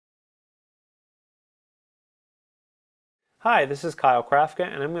Hi, this is Kyle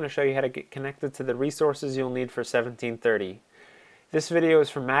Krafka, and I'm going to show you how to get connected to the resources you'll need for 1730. This video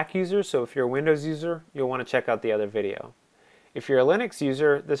is for Mac users, so if you're a Windows user, you'll want to check out the other video. If you're a Linux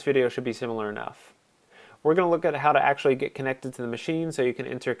user, this video should be similar enough. We're going to look at how to actually get connected to the machine so you can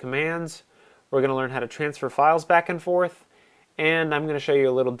enter commands. We're going to learn how to transfer files back and forth, and I'm going to show you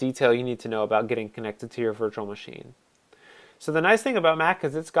a little detail you need to know about getting connected to your virtual machine. So the nice thing about Mac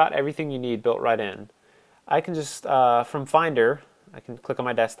is it's got everything you need built right in. I can just, from Finder, I can click on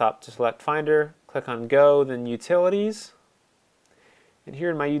my desktop to select Finder, click on Go, then Utilities. And here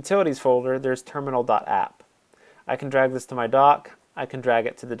in my Utilities folder, there's terminal.app. I can drag this to my dock. I can drag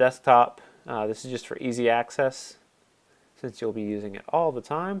it to the desktop. This is just for easy access, since you'll be using it all the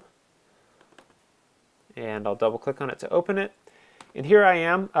time. And I'll double click on it to open it. And here I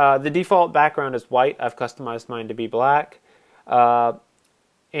am. The default background is white. I've customized mine to be black.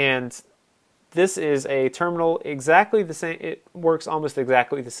 And this is a terminal exactly the same. It works almost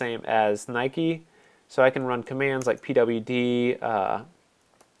exactly the same as Nike. So I can run commands like pwd,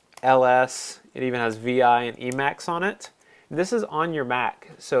 ls. It even has vi and emacs on it. This is on your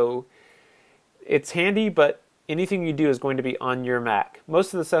Mac, so it's handy, but anything you do is going to be on your Mac.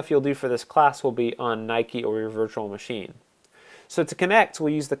 Most of the stuff you'll do for this class will be on Nike or your virtual machine. So to connect,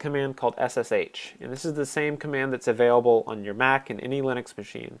 we'll use the command called SSH. And this is the same command that's available on your Mac and any Linux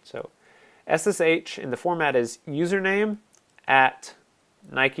machine. So SSH, and the format is username at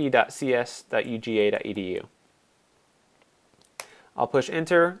nike.cs.uga.edu. I'll push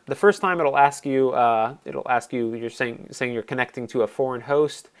enter. The first time it'll ask you you're saying you're connecting to a foreign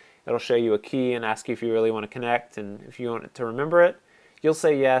host. It'll show you a key and ask you if you really want to connect and if you want it to remember it. You'll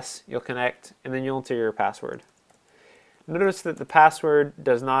say yes, you'll connect, and then you'll enter your password. Notice that the password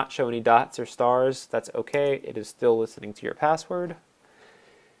does not show any dots or stars. That's okay. It is still listening to your password.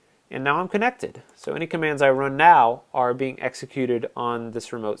 And now I'm connected. So any commands I run now are being executed on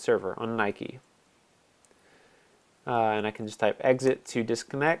this remote server, on Nike. And I can just type exit to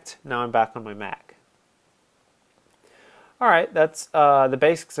disconnect. Now I'm back on my Mac. Alright, that's the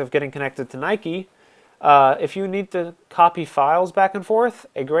basics of getting connected to Nike. If you need to copy files back and forth,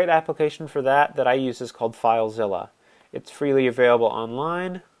 a great application for that I use is called FileZilla. It's freely available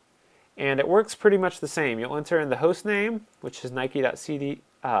online, and it works pretty much the same. You'll enter in the host name, which is nike.cs.uga.edu.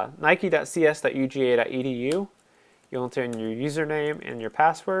 You'll enter in your username and your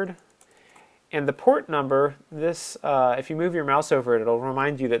password. And the port number, this, if you move your mouse over it, it'll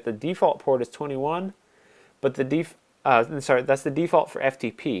remind you that the default port is 21, but that's the default for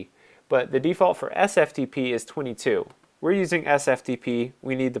FTP. But the default for SFTP is 22. We're using SFTP,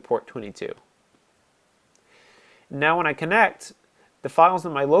 we need the port 22. Now when I connect, the files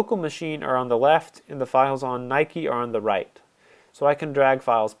on my local machine are on the left and the files on Nike are on the right. So I can drag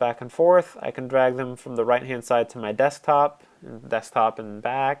files back and forth. I can drag them from the right hand side to my desktop and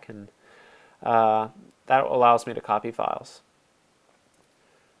back, and that allows me to copy files.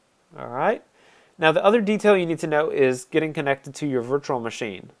 Alright, now the other detail you need to know is getting connected to your virtual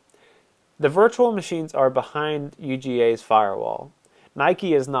machine. The virtual machines are behind UGA's firewall.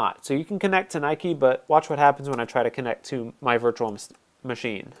 Nike is not. So you can connect to Nike, but watch what happens when I try to connect to my virtual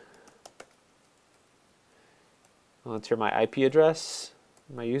machine. I'll enter my IP address,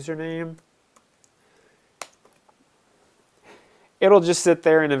 my username. It'll just sit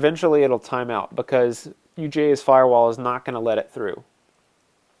there and eventually it'll time out because UGA's firewall is not going to let it through.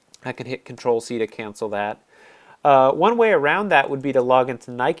 I can hit Control-C to cancel that. One way around that would be to log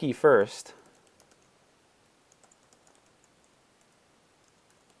into Nike first.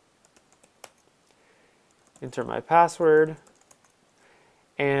 Enter my password,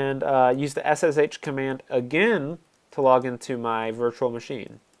 and use the SSH command again to log into my virtual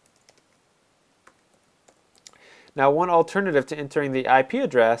machine. Now, one alternative to entering the IP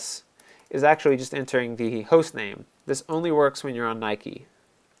address is actually just entering the host name. This only works when you're on Nike,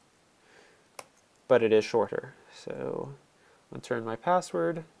 but it is shorter. So, enter in my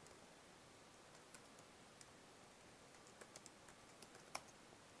password.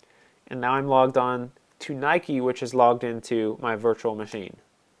 And now I'm logged on to Nike, which is logged into my virtual machine.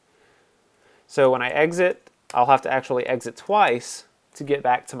 So when I exit, I'll have to actually exit twice to get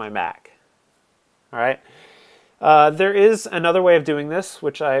back to my Mac. Alright. There is another way of doing this,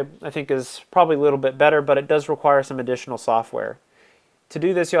 which I think is probably a little bit better, but it does require some additional software. To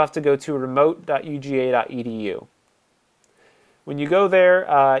do this, you'll have to go to remote.uga.edu. When you go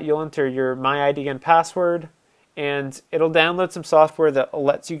there, you'll enter your MyID and password, and it'll download some software that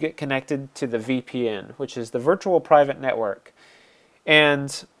lets you get connected to the VPN, which is the virtual private network.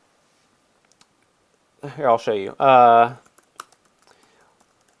 And here, I'll show you.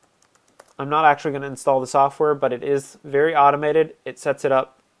 I'm not actually going to install the software, but it is very automated. It sets it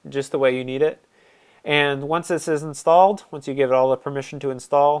up just the way you need it. And once this is installed, once you give it all the permission to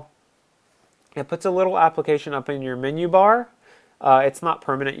install, it puts a little application up in your menu bar. It's not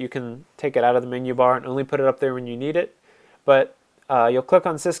permanent. You can take it out of the menu bar and only put it up there when you need it. But you'll click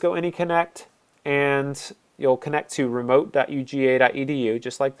on Cisco AnyConnect, and you'll connect to remote.uga.edu,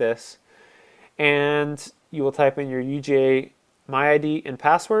 just like this. And you will type in your UGA MyID and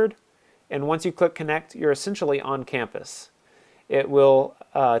password. And once you click Connect, you're essentially on campus. It will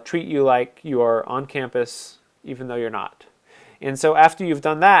treat you like you are on campus, even though you're not. And so after you've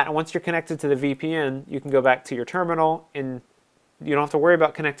done that, and once you're connected to the VPN, you can go back to your terminal, and you don't have to worry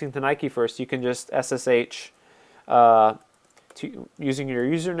about connecting to Nike first. You can just SSH using your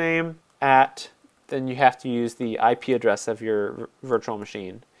username then you have to use the IP address of your virtual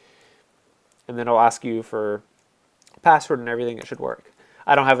machine. And then it'll ask you for password and everything. It should work.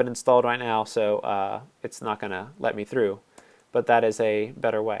 I don't have it installed right now, so it's not going to let me through. But that is a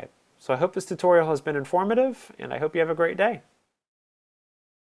better way. So I hope this tutorial has been informative, and I hope you have a great day.